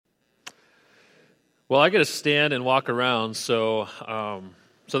Well, I get to stand and walk around, so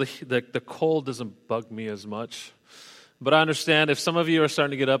the cold doesn't bug me as much. But I understand if some of you are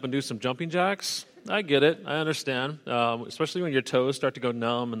starting to get up and do some jumping jacks. I get it. I understand, especially when your toes start to go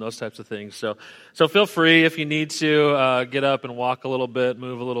numb and those types of things. So feel free if you need to get up and walk a little bit,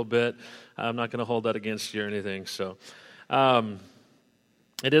 move a little bit. I'm not going to hold that against you or anything. So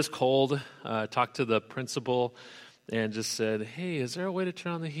it is cold. I talked to the principal and just said, "Hey, is there a way to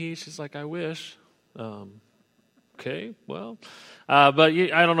turn on the heat?" She's like, "I wish." Okay, well, but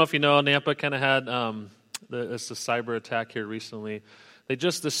I don't know if you know, Nampa kind of had it's a cyber attack here recently. They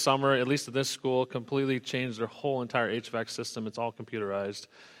just this summer, at least at this school, completely changed their whole entire HVAC system. It's all computerized,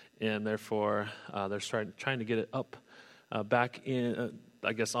 and therefore they're trying to get it up back in,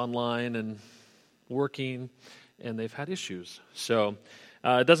 I guess, online and working, and they've had issues. So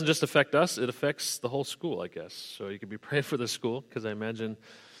it doesn't just affect us; it affects the whole school, I guess. So you could be praying for the school, because I imagine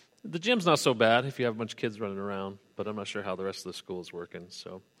the gym's not so bad if you have a bunch of kids running around, but I'm not sure how the rest of the school is working.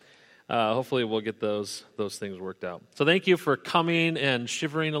 So hopefully we'll get those things worked out. So thank you for coming and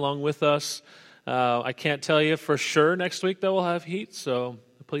shivering along with us. I can't tell you for sure next week that we'll have heat, so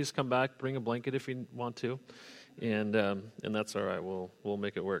please come back, bring a blanket if you want to, and that's all right. We'll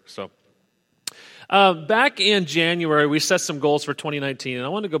make it work. So back in January, we set some goals for 2019, and I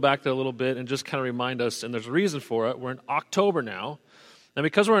want to go back there a little bit and just kind of remind us, and there's a reason for it. We're in October now. And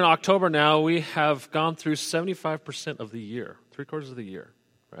because we're in October now, we have gone through 75% of the year, 3/4 of the year,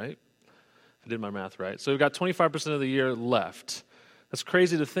 right? If I did my math right. So we've got 25% of the year left. That's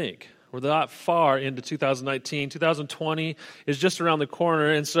crazy to think. We're that far into 2019. 2020 is just around the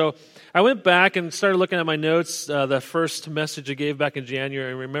corner. And so I went back and started looking at my notes, the first message I gave back in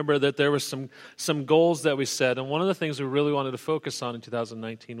January, and remember that there were some goals that we set. And one of the things we really wanted to focus on in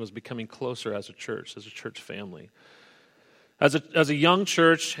 2019 was becoming closer as a church family. As a young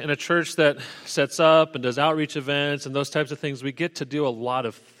church and a church that sets up and does outreach events and those types of things, we get to do a lot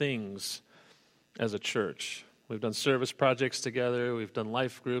of things as a church. We've done service projects together, we've done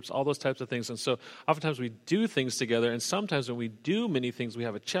life groups, all those types of things. And so oftentimes we do things together, and sometimes when we do many things, we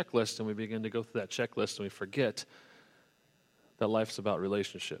have a checklist, and we begin to go through that checklist, and we forget that life's about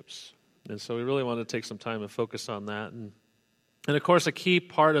relationships. And so we really want to take some time and focus on that. And of course, a key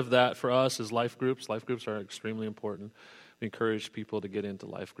part of that for us is life groups. Life groups are extremely important. We encourage people to get into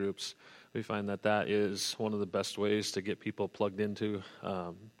life groups. We find that is one of the best ways to get people plugged into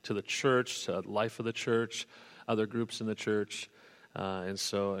to the church, to life of the church, other groups in the church. And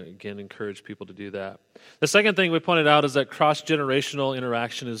so, again, encourage people to do that. The second thing we pointed out is that cross-generational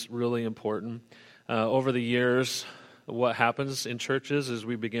interaction is really important. Over the years, what happens in churches is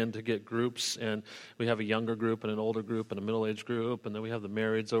we begin to get groups, and we have a younger group and an older group and a middle-aged group, and then we have the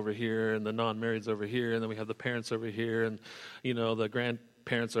marrieds over here and the non-marrieds over here, and then we have the parents over here and, the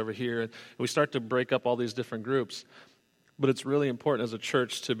grandparents over here. And we start to break up all these different groups. But it's really important as a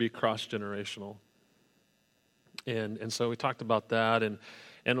church to be cross-generational. And so we talked about that,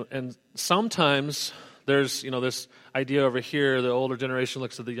 and sometimes there's, this idea over here, the older generation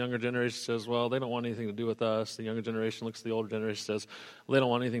looks at the younger generation and says, well, they don't want anything to do with us. The younger generation looks at the older generation and says, well, they don't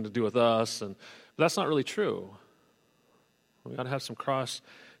want anything to do with us. But that's not really true. We've got to have some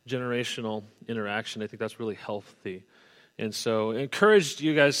cross-generational interaction. I think that's really healthy. And so I encouraged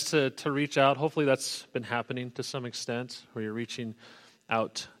you guys to reach out. Hopefully that's been happening to some extent, where you're reaching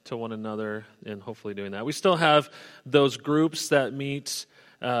out to one another and hopefully doing that. We still have those groups that meet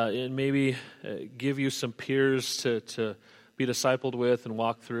and maybe give you some peers to be discipled with and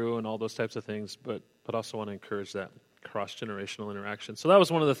walk through and all those types of things, but also want to encourage that cross-generational interaction. So that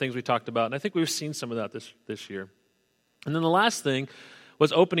was one of the things we talked about, and I think we've seen some of that this year. And then the last thing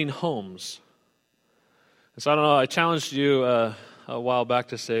was opening homes. And so I don't know, I challenged you a while back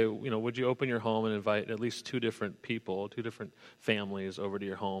to say, would you open your home and invite at least two different people, two different families over to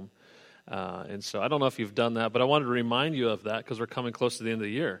your home? And so I don't know if you've done that, but I wanted to remind you of that because we're coming close to the end of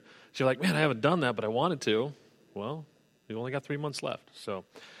the year. So you're like, man, I haven't done that, but I wanted to. Well, we've only got 3 months left, so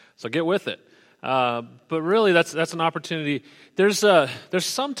get with it. But really, that's an opportunity. There's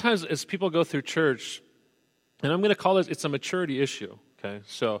sometimes as people go through church, and I'm going to call it's a maturity issue. Okay,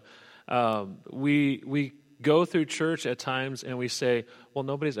 so we go through church at times and we say, well,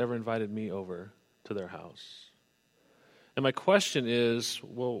 nobody's ever invited me over to their house. And my question is,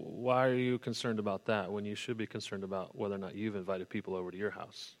 well, why are you concerned about that when you should be concerned about whether or not you've invited people over to your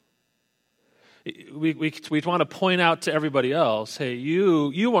house? We want to point out to everybody else, hey,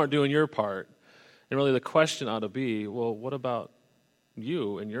 you aren't doing your part. And really the question ought to be, well, what about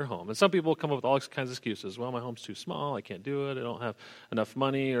you and your home? And some people come up with all kinds of excuses. Well, my home's too small, I can't do it, I don't have enough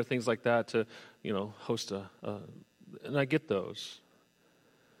money or things like that to, host and I get those.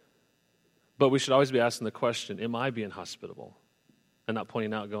 But we should always be asking the question, am I being hospitable? And not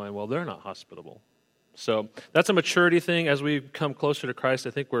pointing out, going, well, they're not hospitable. So that's a maturity thing. As we come closer to Christ,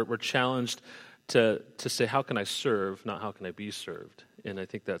 I think we're challenged to say, how can I serve, not how can I be served? And I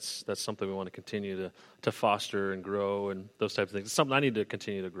think that's something we want to continue to foster and grow and those types of things. It's something I need to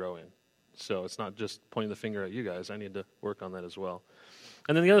continue to grow in. So it's not just pointing the finger at you guys. I need to work on that as well.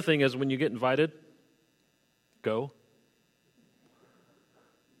 And then the other thing is, when you get invited, go.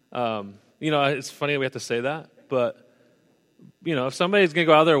 It's funny we have to say that, but, if somebody's going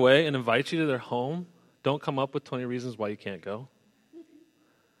to go out of their way and invite you to their home, don't come up with 20 reasons why you can't go.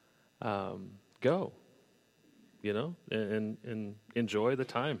 Go, and enjoy the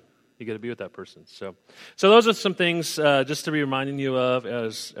time you get to be with that person. So those are some things just to be reminding you of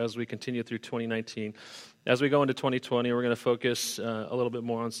as we continue through 2019. As we go into 2020, we're going to focus a little bit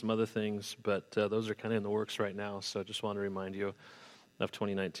more on some other things, but those are kind of in the works right now. So I just want to remind you of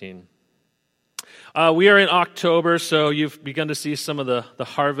 2019. We are in October, so you've begun to see some of the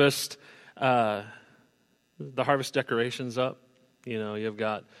harvest decorations up. You've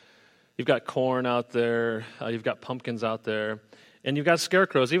got corn out there, you've got pumpkins out there, and you've got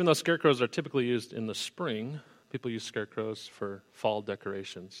scarecrows. Even though scarecrows are typically used in the spring, people use scarecrows for fall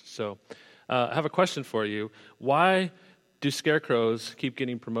decorations. So I have a question for you. Why do scarecrows keep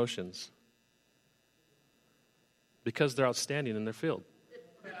getting promotions? Because they're outstanding in their field.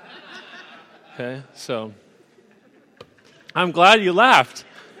 Okay, so I'm glad you laughed.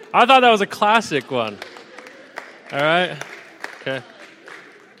 I thought that was a classic one. All right? Okay.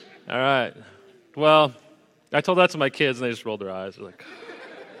 All right. Well, I told that to my kids, and they just rolled their eyes. They're like,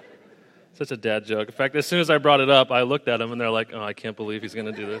 such a dad joke. In fact, as soon as I brought it up, I looked at them, and they're like, oh, I can't believe he's going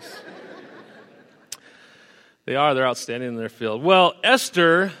to do this. They're outstanding in their field. Well,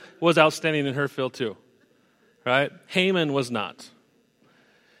 Esther was outstanding in her field too, right? Haman was not.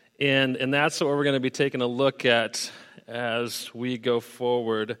 And that's what we're going to be taking a look at as we go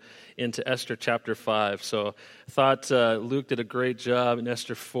forward into Esther chapter 5. So I thought Luke did a great job in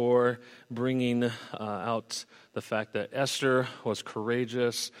Esther 4, bringing out the fact that Esther was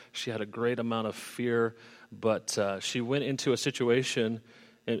courageous. She had a great amount of fear, but she went into a situation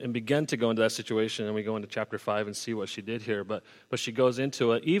and began to go into that situation, and we go into chapter 5 and see what she did here. But she goes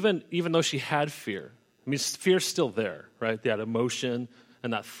into it, even though she had fear. I mean, fear's still there, right? That emotion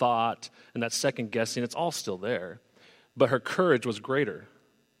and that thought and that second guessing, it's all still there. But her courage was greater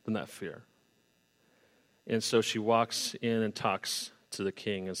than that fear. And so she walks in and talks to the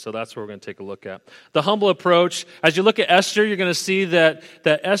king. And so that's what we're going to take a look at. The humble approach. As you look at Esther, you're going to see that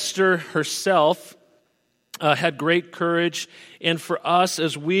Esther herself had great courage. And for us,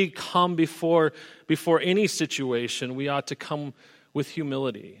 as we come before any situation, we ought to come with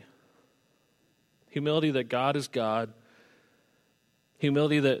humility. Humility that God is God.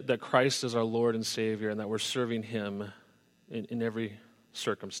 Humility that Christ is our Lord and Savior, and that we're serving Him in every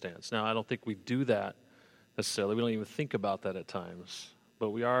circumstance. Now, I don't think we do that necessarily. We don't even think about that at times.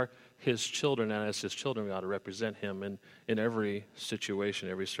 But we are His children, and as His children, we ought to represent Him in every situation,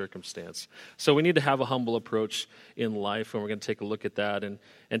 every circumstance. So we need to have a humble approach in life, and we're going to take a look at that and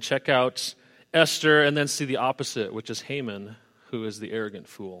check out Esther, and then see the opposite, which is Haman, who is the arrogant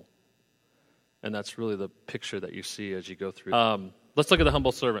fool. And that's really the picture that you see as you go through. Let's look at the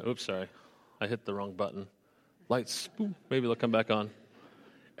humble servant. Oops, sorry. I hit the wrong button. Lights, boom. Maybe they'll come back on.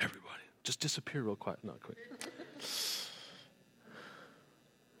 Everybody, just disappear real quick. Not quick.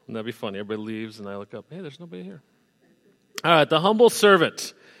 Wouldn't that be funny? Everybody leaves, and I look up. Hey, there's nobody here. All right, the humble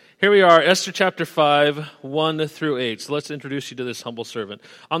servant. Here we are, Esther chapter 5, 1 through 8. So let's introduce you to this humble servant.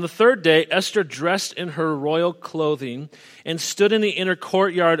 On the third day, Esther dressed in her royal clothing and stood in the inner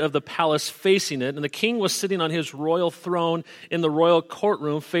courtyard of the palace facing it. And the king was sitting on his royal throne in the royal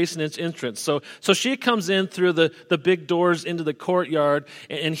courtroom facing its entrance. So she comes in through the big doors into the courtyard,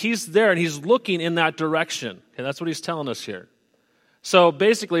 and he's there, and he's looking in that direction. Okay, that's what he's telling us here. So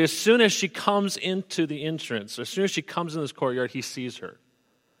basically, as soon as she comes into the entrance, as soon as she comes in this courtyard, he sees her.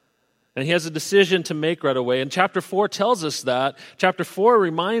 And he has a decision to make right away. And chapter 4 tells us that. Chapter 4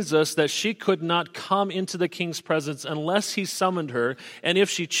 reminds us that she could not come into the king's presence unless he summoned her. And if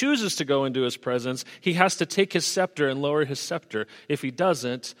she chooses to go into his presence, he has to take his scepter and lower his scepter. If he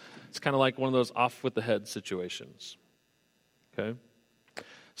doesn't, it's kind of like one of those off with the head situations. Okay?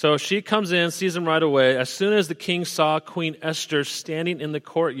 So she comes in, sees him right away. As soon as the king saw Queen Esther standing in the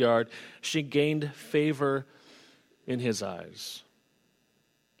courtyard, she gained favor in his eyes.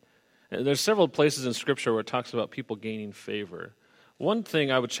 And there's several places in Scripture where it talks about people gaining favor. One thing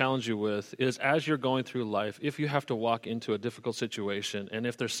I would challenge you with is, as you're going through life, if you have to walk into a difficult situation, and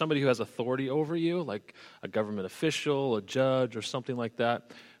if there's somebody who has authority over you, like a government official, a judge, or something like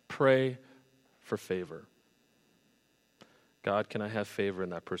that, pray for favor. God, can I have favor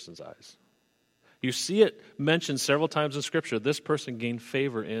in that person's eyes? You see it mentioned several times in Scripture. This person gained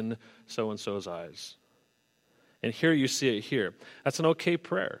favor in so-and-so's eyes. And here you see it here. That's an okay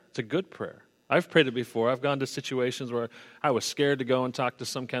prayer. It's a good prayer. I've prayed it before. I've gone to situations where I was scared to go and talk to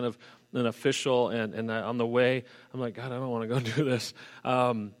some kind of an official, and on the way, I'm like, God, I don't want to go do this.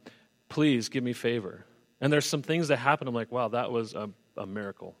 Please give me favor. And there's some things that happen. I'm like, wow, that was a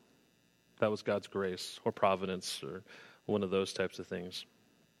miracle. That was God's grace or providence or one of those types of things.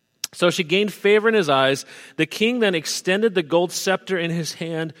 So she gained favor in his eyes. The king then extended the gold scepter in his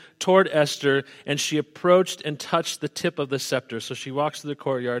hand toward Esther, and she approached and touched the tip of the scepter. So she walks to the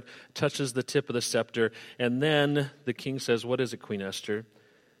courtyard, touches the tip of the scepter, and then the king says, what is it, Queen Esther?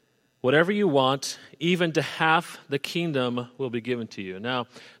 Whatever you want, even to half the kingdom will be given to you. Now,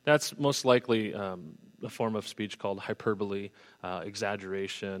 that's most likely a form of speech called hyperbole,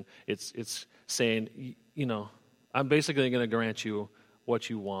 exaggeration. It's saying, I'm basically going to grant you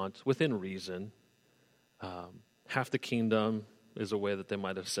what you want within reason. Half the kingdom is a way that they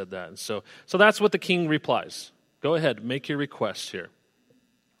might have said that. And so that's what the king replies. Go ahead, make your request here.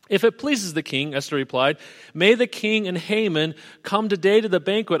 If it pleases the king, Esther replied, may the king and Haman come today to the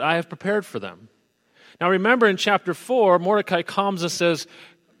banquet I have prepared for them. Now remember in chapter 4, Mordecai comes and says,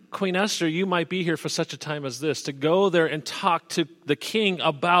 Queen Esther, you might be here for such a time as this, to go there and talk to the king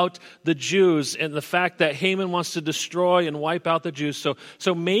about the Jews and the fact that Haman wants to destroy and wipe out the Jews.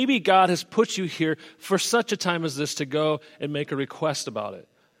 So maybe God has put you here for such a time as this to go and make a request about it.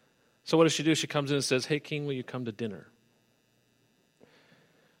 So what does she do? She comes in and says, hey, king, will you come to dinner?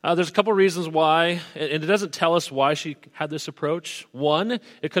 There's a couple reasons why, and it doesn't tell us why she had this approach. One,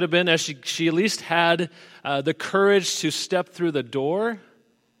 it could have been as she at least had the courage to step through the door.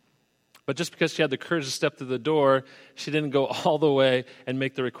 But just because she had the courage to step through the door, she didn't go all the way and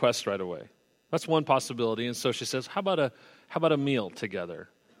make the request right away. That's one possibility. And so she says, how about a meal together?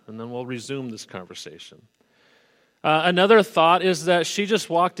 And then we'll resume this conversation. Another thought is that she just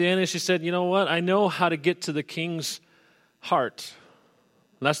walked in and she said, you know what? I know how to get to the king's heart.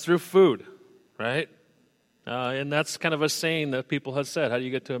 And that's through food, right? And that's kind of a saying that people have said. How do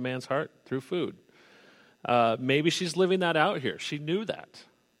you get to a man's heart? Through food. Maybe she's living that out here. She knew that.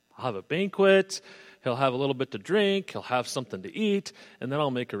 I'll have a banquet, he'll have a little bit to drink, he'll have something to eat, and then I'll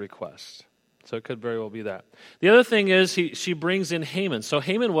make a request. So it could very well be that. The other thing is she brings in Haman. So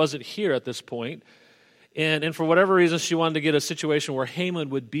Haman wasn't here at this point, and for whatever reason she wanted to get a situation where Haman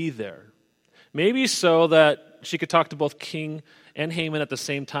would be there. Maybe so that she could talk to both king and Haman at the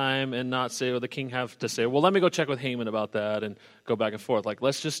same time and not say, well, the king have to say, well, let me go check with Haman about that and go back and forth. Like,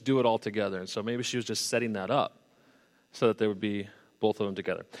 let's just do it all together. And so maybe she was just setting that up so that there would be both of them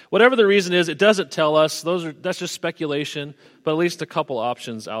together. Whatever the reason is, it doesn't tell us. That's just speculation, but at least a couple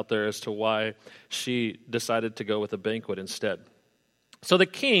options out there as to why she decided to go with a banquet instead. So the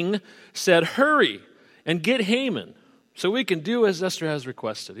king said, hurry and get Haman so we can do as Esther has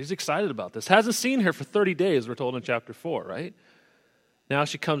requested. He's excited about this. Hasn't seen her for 30 days, we're told in chapter 4, right? Now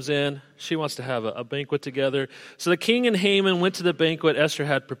she comes in. She wants to have a banquet together. So the king and Haman went to the banquet Esther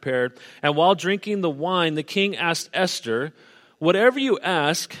had prepared. And while drinking the wine, the king asked Esther, whatever you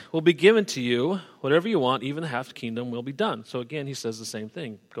ask will be given to you. Whatever you want, even half the kingdom will be done. So again, he says the same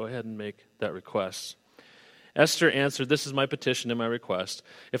thing. Go ahead and make that request. Esther answered, this is my petition and my request.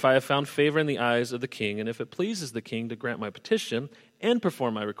 If I have found favor in the eyes of the king, and if it pleases the king to grant my petition and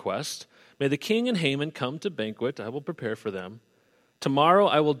perform my request, may the king and Haman come to banquet. I will prepare for them. Tomorrow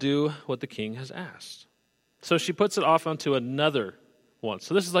I will do what the king has asked. So she puts it off onto another one.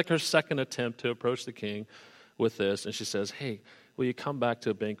 So this is like her second attempt to approach the king with this, and she says, hey, will you come back to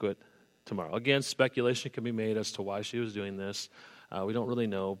a banquet tomorrow? Again, speculation can be made as to why she was doing this. We don't really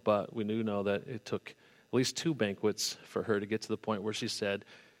know, but we do know that it took at least 2 banquets for her to get to the point where she said,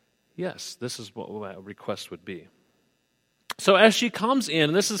 yes, this is what my request would be. So as she comes in,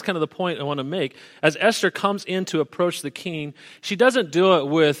 and this is kind of the point I want to make, as Esther comes in to approach the king, she doesn't do it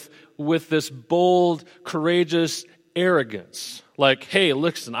with this bold, courageous arrogance. Like, hey,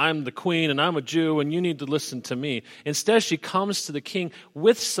 listen, I'm the queen and I'm a Jew and you need to listen to me. Instead, she comes to the king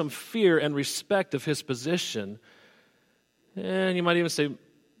with some fear and respect of his position. And you might even say,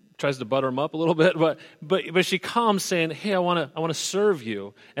 tries to butter him up a little bit, but she comes saying, hey, I want to serve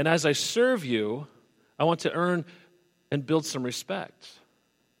you. And as I serve you, I want to earn and build some respect.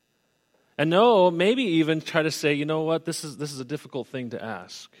 And no, maybe even try to say, you know what, this is a difficult thing to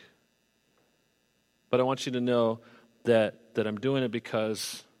ask. But I want you to know that I'm doing it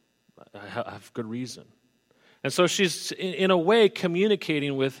because I have good reason. And so she's, in a way,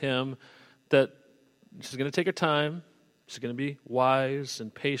 communicating with him that she's going to take her time. She's going to be wise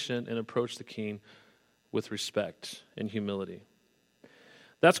and patient and approach the king with respect and humility.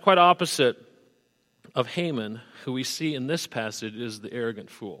 That's quite opposite of Haman, who we see in this passage is the arrogant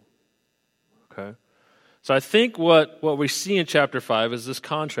fool. Okay? So I think what we see in chapter 5 is this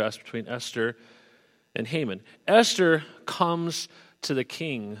contrast between Esther and Haman. Esther comes to the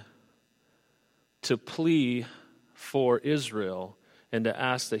king to plea for Israel and to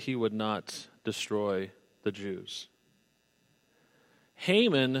ask that he would not destroy the Jews.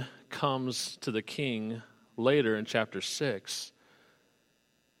 Haman comes to the king later in chapter 6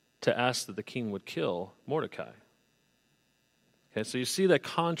 to ask that the king would kill Mordecai. Okay, so you see that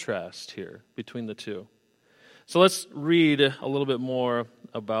contrast here between the two. So let's read a little bit more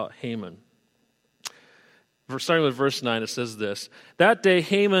about Haman. Starting with verse 9, it says this: That day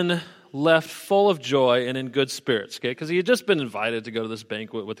Haman left full of joy and in good spirits, okay, because he had just been invited to go to this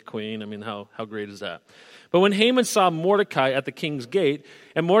banquet with the queen. I mean, how great is that? But when Haman saw Mordecai at the king's gate,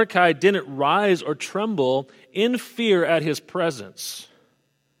 and Mordecai didn't rise or tremble in fear at his presence,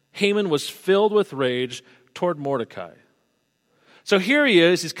 Haman was filled with rage toward Mordecai. So here he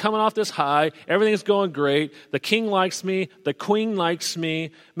is, he's coming off this high, everything's going great, the king likes me, the queen likes me,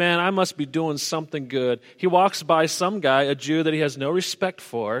 man, I must be doing something good. He walks by some guy, a Jew that he has no respect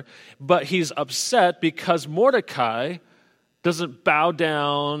for, but he's upset because Mordecai doesn't bow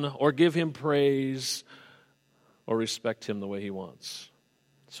down or give him praise or respect him the way he wants.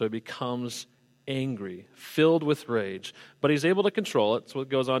 So he becomes angry, filled with rage, but he's able to control it. That's what it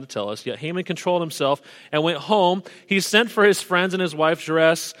goes on to tell us. Yet Haman controlled himself and went home. He sent for his friends and his wife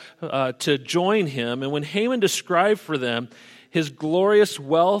Zeresh to join him. And when Haman described for them his glorious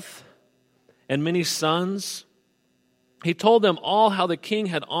wealth and many sons, he told them all how the king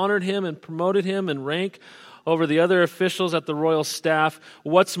had honored him and promoted him in rank over the other officials at the royal staff.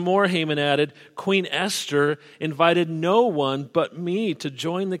 What's more, Haman added, Queen Esther invited no one but me to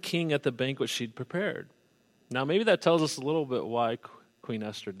join the king at the banquet she'd prepared. Now, maybe that tells us a little bit why Queen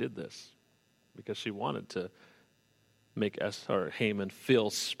Esther did this, because she wanted to make Haman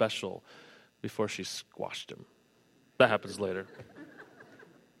feel special before she squashed him. That happens later.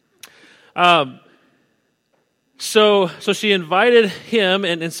 So she invited him,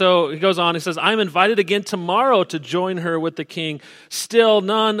 and so he goes on, he says, I'm invited again tomorrow to join her with the king. Still,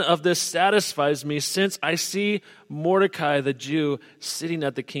 none of this satisfies me, since I see Mordecai the Jew sitting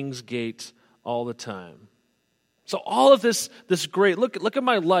at the king's gate all the time. So all of this great, look at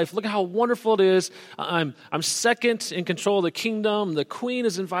my life, look at how wonderful it is. I'm second in control of the kingdom. The queen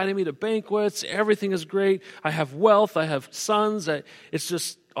is inviting me to banquets. Everything is great. I have wealth. I have sons. It's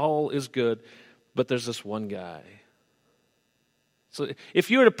just all is good. But there's this one guy. So if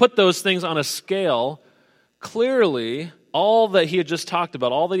you were to put those things on a scale, clearly all that he had just talked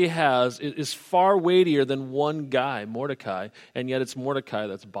about, all that he has, is far weightier than one guy, Mordecai, and yet it's Mordecai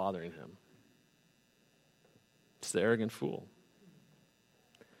that's bothering him. It's the arrogant fool.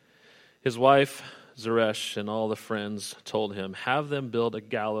 His wife, Zeresh, and all the friends told him, have them build a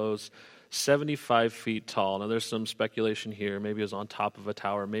gallows 75 feet tall. Now, there's some speculation here. Maybe it was on top of a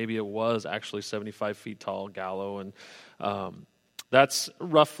tower. Maybe it was actually 75 feet tall, gallows. And that's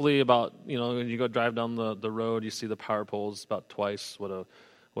roughly about, when you go drive down the road, you see the power poles about twice what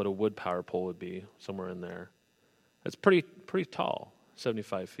a wood power pole would be, somewhere in there. It's pretty tall,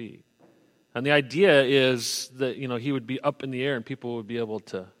 75 feet. And the idea is that, he would be up in the air and people would be able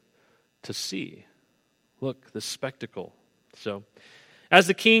to see. Look, the spectacle. So, as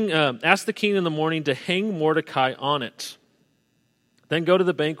the king asked the king in the morning to hang Mordecai on it. Then go to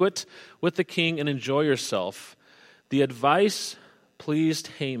the banquet with the king and enjoy yourself. The advice pleased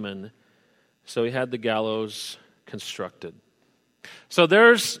Haman, so he had the gallows constructed. So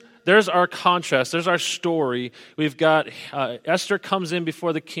there's our contrast. There's our story. We've got Esther comes in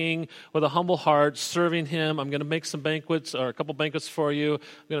before the king with a humble heart, serving him. I'm going to make some banquets, or a couple banquets for you.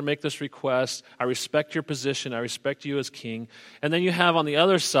 I'm going to make this request. I respect your position. I respect you as king. And then you have on the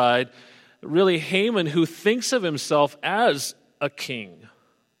other side, really Haman, who thinks of himself as a king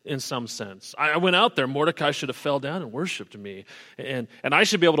in some sense. I went out there. Mordecai should have fell down and worshipped me. And I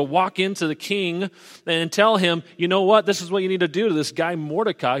should be able to walk into the king and tell him, you know what, this is what you need to do to this guy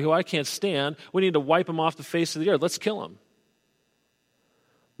Mordecai, who I can't stand. We need to wipe him off the face of the earth. Let's kill him.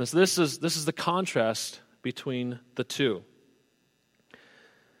 This is the contrast between the two.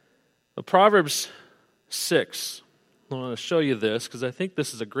 The Proverbs 6, I want to show you this because I think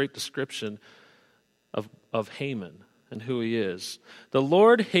this is a great description of Haman and who he is. The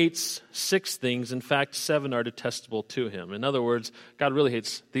Lord hates 6 things. In fact, 7 are detestable to him. In other words, God really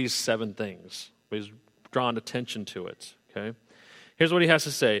hates these 7 things. But he's drawn attention to it. Okay? Here's what he has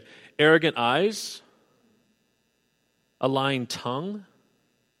to say. Arrogant eyes, a lying tongue,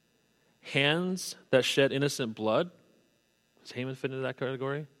 hands that shed innocent blood. Does Haman fit into that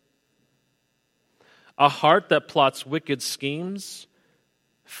category? A heart that plots wicked schemes,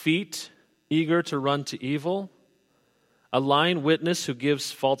 feet eager to run to evil, a lying witness who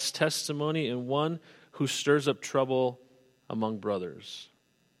gives false testimony, and one who stirs up trouble among brothers.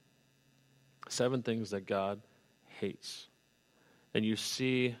 7 things that God hates. And you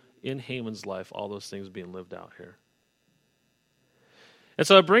see in Haman's life all those things being lived out here. And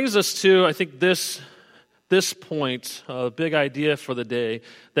so it brings us to, I think, this point, a big idea for the day,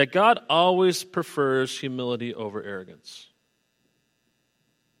 that God always prefers humility over arrogance.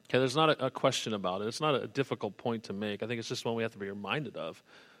 Okay, there's not a question about it. It's not a difficult point to make. I think it's just one we have to be reminded of.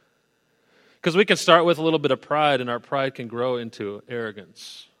 Because we can start with a little bit of pride, and our pride can grow into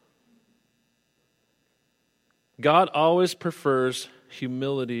arrogance. God always prefers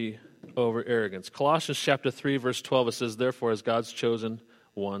humility over arrogance. Colossians chapter 3, verse 12, it says, "Therefore, as God's chosen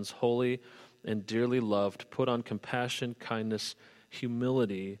ones, holy and dearly loved, put on compassion, kindness,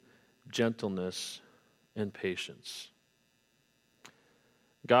 humility, gentleness, and patience."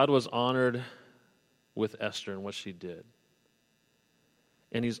 God was honored with Esther and what she did.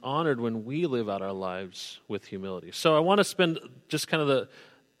 And he's honored when we live out our lives with humility. So I want to spend just kind of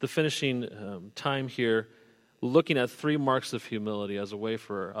the finishing time here looking at 3 marks of humility as a way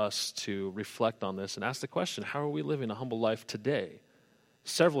for us to reflect on this and ask the question, how are we living a humble life today,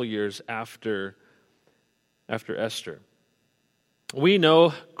 several years after Esther? We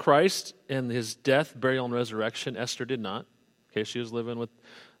know Christ and his death, burial, and resurrection. Esther did not. Okay, she was living with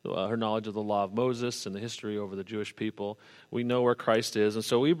her knowledge of the law of Moses and the history over the Jewish people. We know where Christ is, and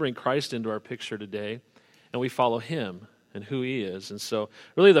so we bring Christ into our picture today, and we follow him and who he is. And so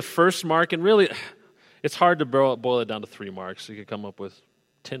really the first mark, and really it's hard to boil it down to 3 marks. You could come up with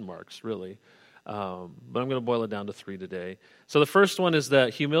 10 marks, really. But I'm going to boil it down to 3 today. So the first one is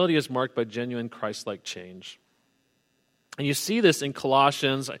that humility is marked by genuine Christ-like change. And you see this in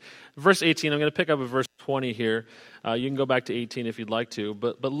Colossians, verse 18. I'm going to pick up at verse 20 here. You can go back to 18 if you'd like to.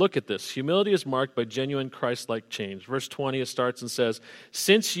 But look at this. Humility is marked by genuine Christ-like change. Verse 20, it starts and says,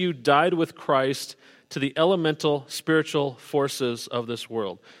 "Since you died with Christ to the elemental spiritual forces of this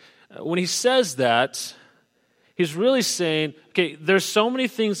world." When he says that, he's really saying, okay, there's so many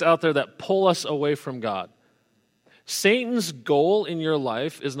things out there that pull us away from God. Satan's goal in your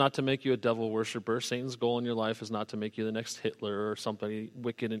life is not to make you a devil worshiper. Satan's goal in your life is not to make you the next Hitler or somebody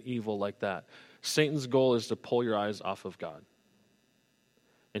wicked and evil like that. Satan's goal is to pull your eyes off of God.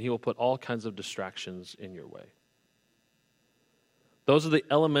 And he will put all kinds of distractions in your way. Those are the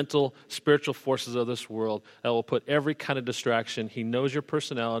elemental spiritual forces of this world that will put every kind of distraction. He knows your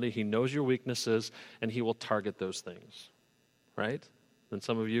personality, he knows your weaknesses, and he will target those things. Right? And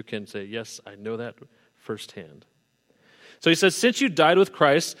some of you can say, yes, I know that firsthand. So he says, since you died with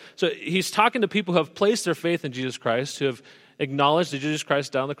Christ, so he's talking to people who have placed their faith in Jesus Christ, who have acknowledged that Jesus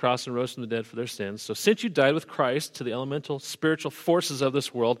Christ died on the cross and rose from the dead for their sins. So since you died with Christ to the elemental spiritual forces of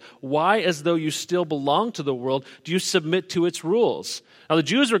this world, why, as though you still belong to the world, do you submit to its rules? Now the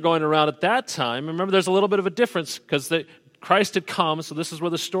Jews were going around at that time. Remember, there's a little bit of a difference because Christ had come, so this is where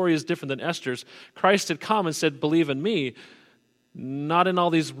the story is different than Esther's. Christ had come and said, believe in me, not in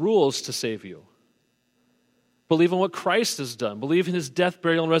all these rules to save you. Believe in what Christ has done. Believe in his death,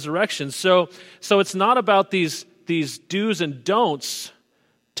 burial, and resurrection. So it's not about these do's and don'ts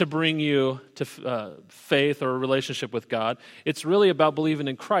to bring you to faith or a relationship with God. It's really about believing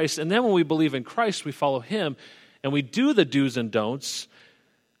in Christ. And then when we believe in Christ, we follow him, and we do the do's and don'ts.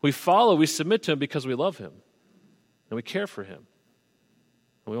 We submit to him because we love him, and we care for him.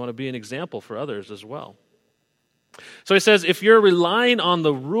 And we want to be an example for others as well. So he says, if you're relying on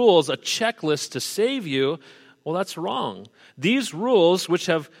the rules, a checklist to save you, well, that's wrong. These rules, which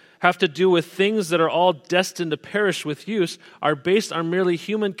have to do with things that are all destined to perish with use, are based on merely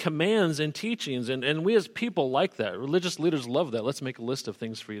human commands and teachings. And we as people like that. Religious leaders love that. Let's make a list of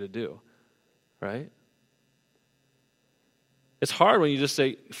things for you to do. Right? It's hard when you just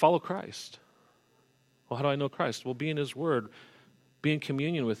say, follow Christ. Well, how do I know Christ? Well, be in his word. Be in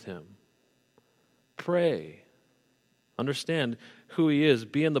communion with him. Pray. Understand who he is.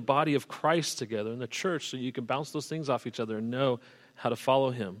 Be in the body of Christ together in the church so you can bounce those things off each other and know how to follow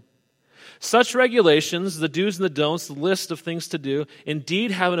him. Such regulations, the do's and the don'ts, the list of things to do, indeed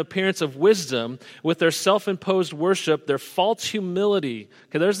have an appearance of wisdom with their self-imposed worship, their false humility.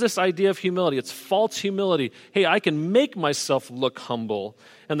 Okay, there's this idea of humility. It's false humility. Hey, I can make myself look humble,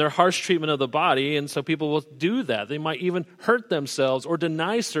 and their harsh treatment of the body, and so people will do that. They might even hurt themselves or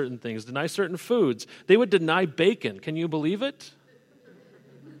deny certain things, deny certain foods. They would deny bacon. Can you believe it?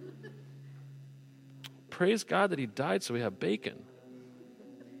 praise God that he died so we have bacon.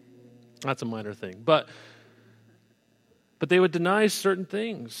 That's a minor thing. But they would deny certain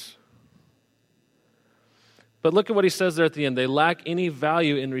things. But look at what he says there at the end. They lack any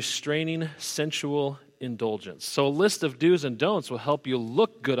value in restraining sensual indulgence. So a list of do's and don'ts will help you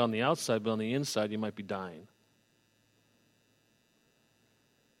look good on the outside, but on the inside you might be dying.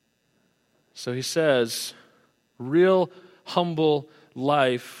 So he says, real humble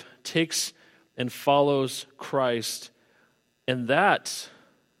life takes and follows Christ, and that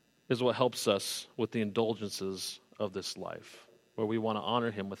is what helps us with the indulgences of this life, where we want to honor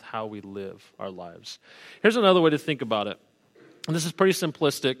him with how we live our lives. Here's another way to think about it. And this is pretty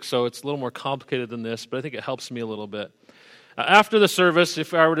simplistic, so it's a little more complicated than this, but I think it helps me a little bit. After the service,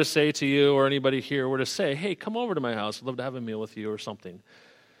 if I were to say to you or anybody here were to say, hey, come over to my house, I'd love to have a meal with you or something.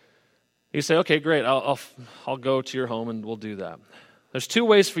 You say, okay, great, I'll go to your home and we'll do that. There's two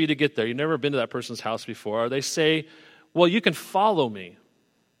ways for you to get there. You've never been to that person's house before. Or they say, well, you can follow me.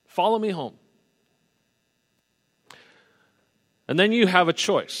 Follow me home. And then you have a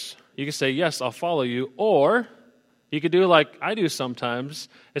choice. You can say, yes, I'll follow you, or you could do like I do sometimes.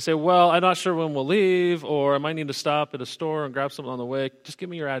 I say, well, I'm not sure when we'll leave, or I might need to stop at a store and grab something on the way. Just give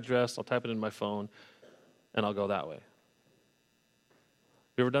me your address. I'll type it in my phone, and I'll go that way.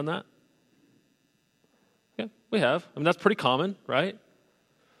 You ever done that? Yeah, we have. I mean, that's pretty common, right?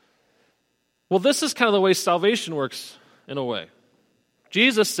 Well, this is kind of the way salvation works in a way.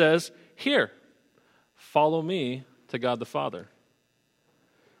 Jesus says, here, follow me to God the Father.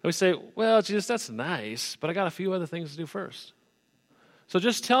 And we say, well, Jesus, that's nice, but I got a few other things to do first. So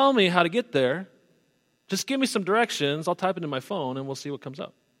just tell me how to get there. Just give me some directions. I'll type it in my phone, and we'll see what comes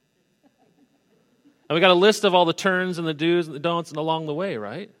up. And we got a list of all the turns and the do's and the don'ts and along the way,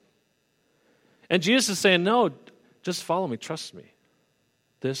 right? And Jesus is saying, no, just follow me. Trust me.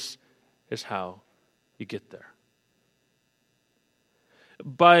 This is how you get there.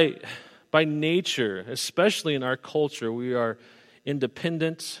 By nature, especially in our culture, we are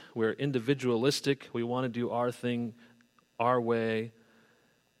independent, we're individualistic, we want to do our thing our way.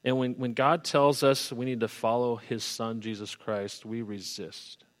 And when God tells us we need to follow his Son, Jesus Christ, we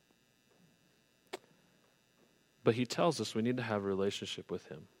resist. But he tells us we need to have a relationship with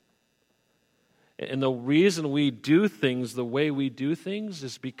him. And the reason we do things the way we do things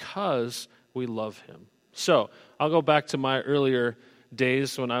is because we love him. So, I'll go back to my earlier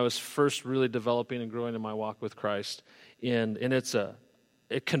days when I was first really developing and growing in my walk with Christ. And it's a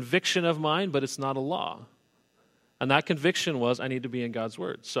conviction of mine, but it's not a law. And that conviction was I need to be in God's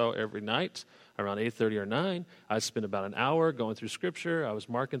Word. So every night around 8:30 or 9, I'd spend about an hour going through Scripture. I was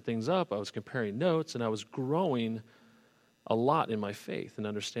marking things up. I was comparing notes, and I was growing a lot in my faith and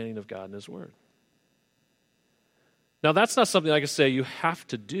understanding of God and his Word. Now, that's not something I can say you have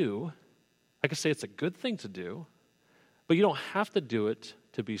to do. I can say it's a good thing to do, but you don't have to do it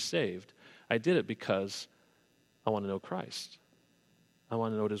to be saved. I did it because I want to know Christ. I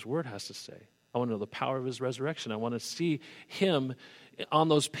want to know what his Word has to say. I want to know the power of his resurrection. I want to see him on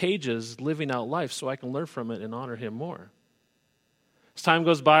those pages living out life so I can learn from it and honor him more. As time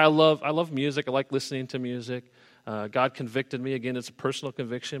goes by, I love music. I like listening to music. God convicted me. Again, it's a personal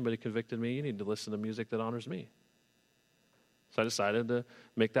conviction, but he convicted me. You need to listen to music that honors me. So I decided to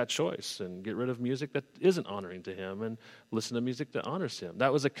make that choice and get rid of music that isn't honoring to him and listen to music that honors him.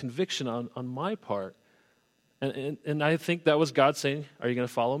 That was a conviction on my part. And I think that was God saying, are you going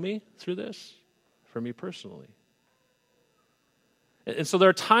to follow me through this? For me personally. And so there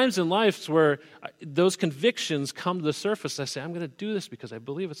are times in life where those convictions come to the surface. I say, I'm going to do this because I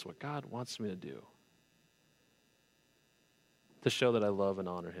believe it's what God wants me to do. To show that I love and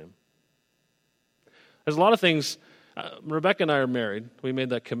honor him. There's a lot of things. Rebecca and I are married. We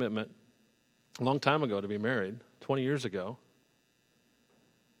made that commitment a long time ago to be married, 20 years ago.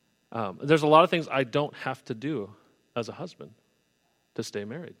 There's a lot of things I don't have to do as a husband to stay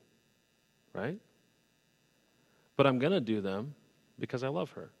married, right? But I'm going to do them because I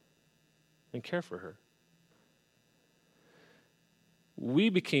love her and care for her. We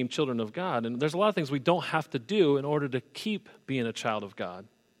became children of God, and there's a lot of things we don't have to do in order to keep being a child of God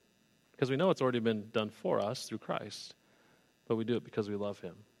because we know it's already been done for us through Christ, but we do it because we love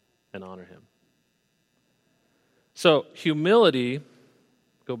him and honor him. So humility,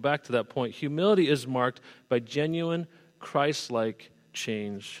 go back to that point, humility is marked by genuine Christ-like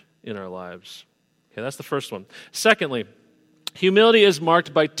change in our lives. Okay, that's the first one. Secondly, humility is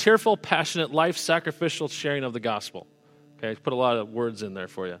marked by tearful, passionate, life-sacrificial sharing of the gospel. Okay, I put a lot of words in there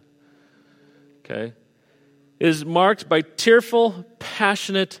for you. Okay. It is marked by tearful,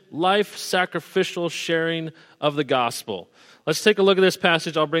 passionate, life-sacrificial sharing of the gospel. Let's take a look at this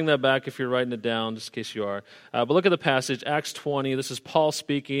passage. I'll bring that back if you're writing it down, just in case you are. But look at the passage, Acts 20. This is Paul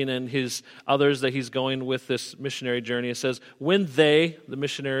speaking and his others that he's going with this missionary journey. It says, when they, the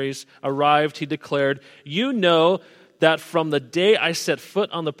missionaries, arrived, he declared, "You know that from the day I set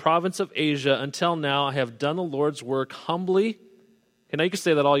foot on the province of Asia until now, I have done the Lord's work humbly." Okay, now you can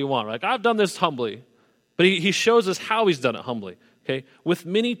say that all you want, right? Like, I've done this humbly. But he shows us how he's done it humbly, okay? With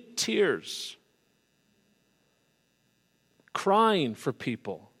many tears, crying for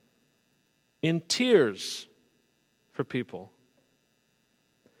people, in tears for people.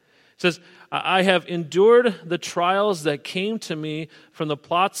 It says, "I have endured the trials that came to me from the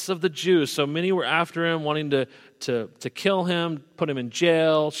plots of the Jews." So many were after him, wanting to kill him, put him in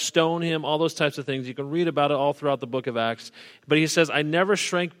jail, stone him, all those types of things. You can read about it all throughout the book of Acts. But he says, "I never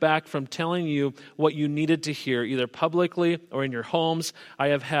shrank back from telling you what you needed to hear, either publicly or in your homes. I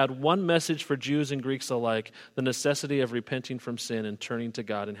have had one message for Jews and Greeks alike, the necessity of repenting from sin and turning to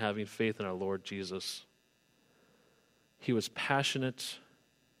God and having faith in our Lord Jesus." He was passionate,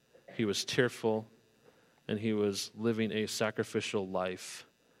 he was tearful, and he was living a sacrificial life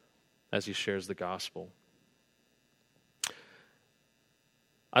as he shares the gospel.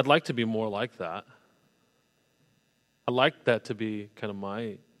 I'd like to be more like that. I'd like that to be kind of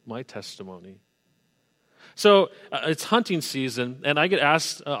my testimony. So it's hunting season, and I get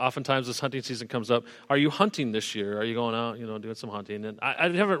asked oftentimes as hunting season comes up, "Are you hunting this year? Are you going out, doing some hunting?" And I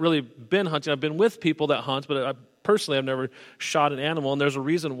haven't really been hunting. I've been with people that hunt, but personally I've never shot an animal, and there's a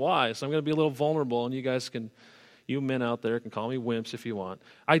reason why. So I'm going to be a little vulnerable, and you men out there can call me wimps if you want.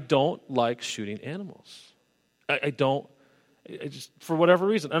 I don't like shooting animals. I don't. Just for whatever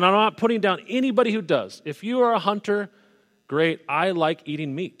reason. And I'm not putting down anybody who does. If you are a hunter, great. I like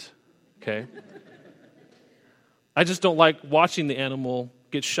eating meat, okay? I just don't like watching the animal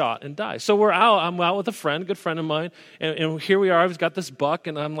get shot and die. So I'm out with a friend, good friend of mine, and here we are. I've got this buck,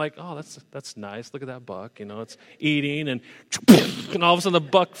 and I'm like, "Oh, that's nice. Look at that buck. It's eating," and all of a sudden the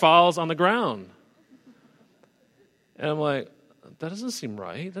buck falls on the ground. And I'm like, that doesn't seem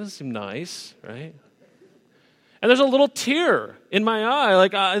right. That doesn't seem nice, right? And there's a little tear in my eye.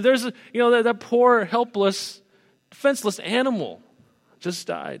 Like, there's, that poor, helpless, defenseless animal just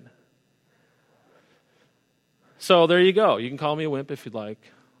died. So there you go. You can call me a wimp if you'd like.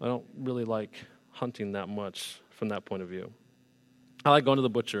 I don't really like hunting that much from that point of view. I like going to the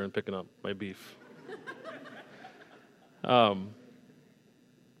butcher and picking up my beef. But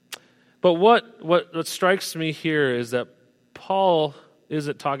what strikes me here is that Paul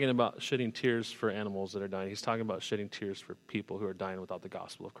isn't talking about shedding tears for animals that are dying. He's talking about shedding tears for people who are dying without the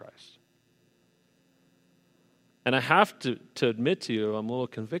gospel of Christ. And I have to admit to you, I'm a little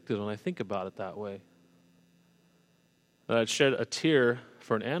convicted when I think about it that way. That I'd shed a tear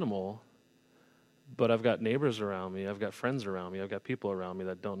for an animal, but I've got neighbors around me, I've got friends around me, I've got people around me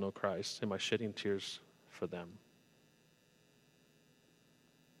that don't know Christ. Am I shedding tears for them?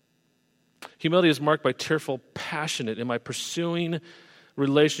 Humility is marked by tearful, passionate. Am I pursuing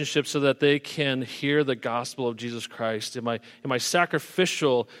relationships so that they can hear the gospel of Jesus Christ? Am I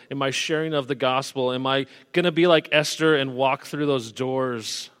sacrificial in my sharing of the gospel? Am I going to be like Esther and walk through those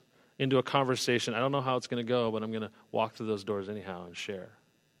doors into a conversation? I don't know how it's going to go, but I'm going to walk through those doors anyhow and share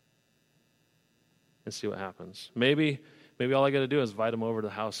and see what happens. Maybe all I got to do is invite them over to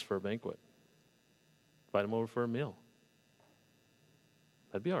the house for a banquet. Invite them over for a meal.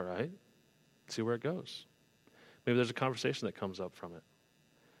 That'd be all right. See where it goes. Maybe there's a conversation that comes up from it.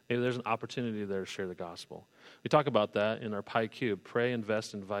 Maybe there's an opportunity there to share the gospel. We talk about that in our Pi Cube. Pray,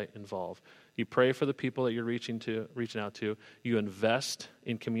 invest, invite, involve. You pray for the people that you're reaching out to. You invest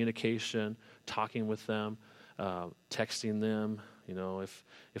in communication, talking with them, texting them.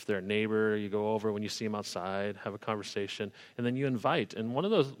 If they're a neighbor, you go over when you see them outside, have a conversation, and then you invite. And one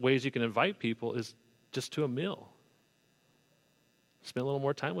of those ways you can invite people is just to a meal. Spend a little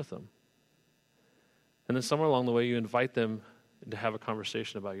more time with them. And then somewhere along the way, you invite them to have a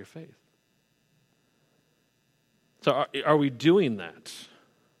conversation about your faith. So are we doing that?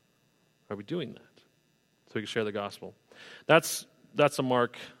 Are we doing that? So we can share the gospel. That's a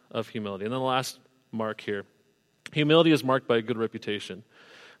mark of humility. And then the last mark here. Humility is marked by a good reputation.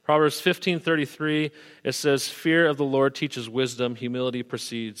 Proverbs 15:33, it says, "Fear of the Lord teaches wisdom, humility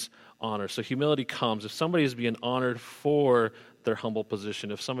precedes honor." So humility comes. If somebody is being honored for their humble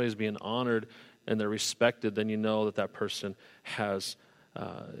position, if somebody is being honored and they're respected, then you know that person has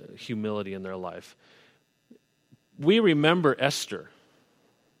humility in their life. We remember Esther.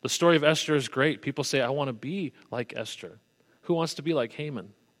 The story of Esther is great. People say, "I want to be like Esther." Who wants to be like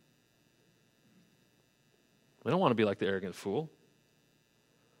Haman? We don't want to be like the arrogant fool.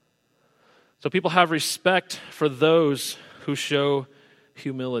 So people have respect for those who show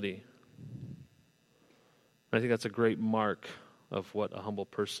humility. I think that's a great mark of what a humble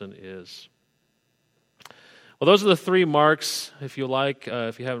person is. Well, those are the 3 marks, if you like.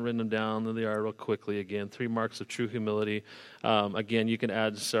 If you haven't written them down, then they are real quickly again. 3 marks of true humility. Again, you can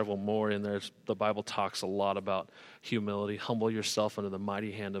add several more in there. The Bible talks a lot about humility. Humble yourself under the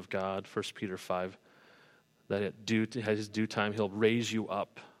mighty hand of God, 1 Peter 5. That at his due time, he'll raise you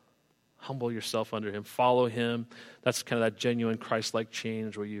up. Humble yourself under him. Follow him. That's kind of that genuine Christ-like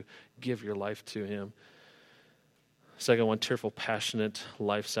change where you give your life to him. Second one, tearful, passionate,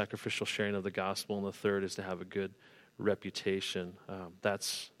 life-sacrificial sharing of the gospel. And the third is to have a good reputation.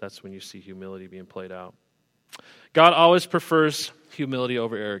 That's when you see humility being played out. God always prefers humility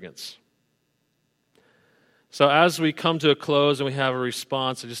over arrogance. So as we come to a close and we have a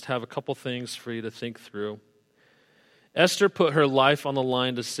response, I just have a couple things for you to think through. Esther put her life on the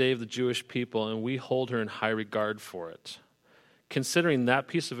line to save the Jewish people, and we hold her in high regard for it. Considering that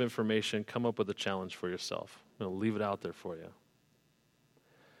piece of information, come up with a challenge for yourself. I'm going to leave it out there for you.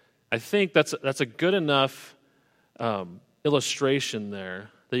 I think that's a good enough illustration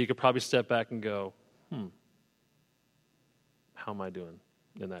there that you could probably step back and go, how am I doing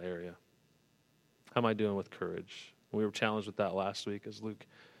in that area? How am I doing with courage? We were challenged with that last week as Luke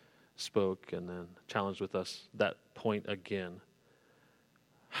spoke, and then challenged with us that point again.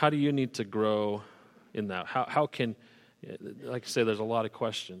 How do you need to grow in that? How can, like I say, there's a lot of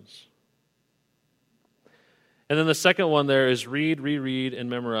questions. And then the second one there is read, reread, and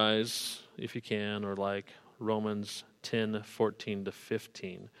memorize if you can, or like Romans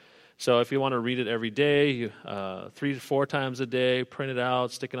 10:14-15. So if you want to read it every day, 3 to 4 times a day, print it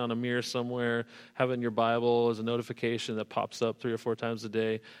out, stick it on a mirror somewhere, have it in your Bible as a notification that pops up 3 or 4 times a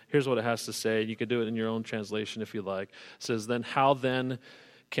day. Here's what it has to say. You can do it in your own translation if you like. It says, then how then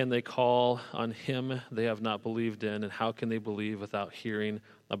can they call on him they have not believed in? And how can they believe without hearing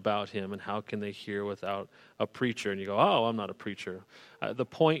about him? And how can they hear without a preacher? And you go, oh, I'm not a preacher. The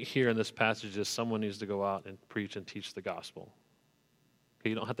point here in this passage is someone needs to go out and preach and teach the gospel. Okay,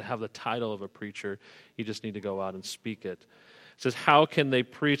 you don't have to have the title of a preacher. You just need to go out and speak it. It says, how can they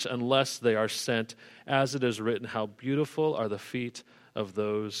preach unless they are sent? As it is written, how beautiful are the feet of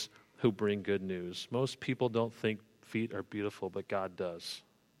those who bring good news. Most people don't think feet are beautiful, but God does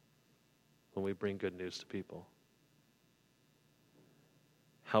when we bring good news to people.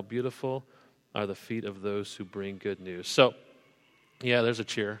 How beautiful are the feet of those who bring good news. So, yeah, there's a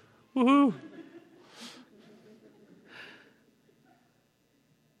cheer. Woohoo!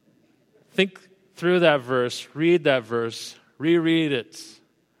 Think through that verse, read that verse, reread it,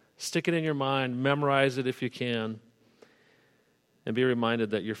 stick it in your mind, memorize it if you can, and be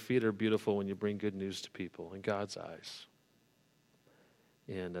reminded that your feet are beautiful when you bring good news to people in God's eyes.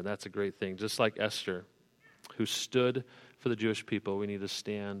 And that's a great thing. Just like Esther, who stood for the Jewish people, we need to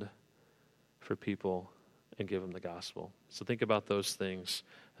stand for people and give them the gospel. So think about those things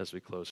as we close.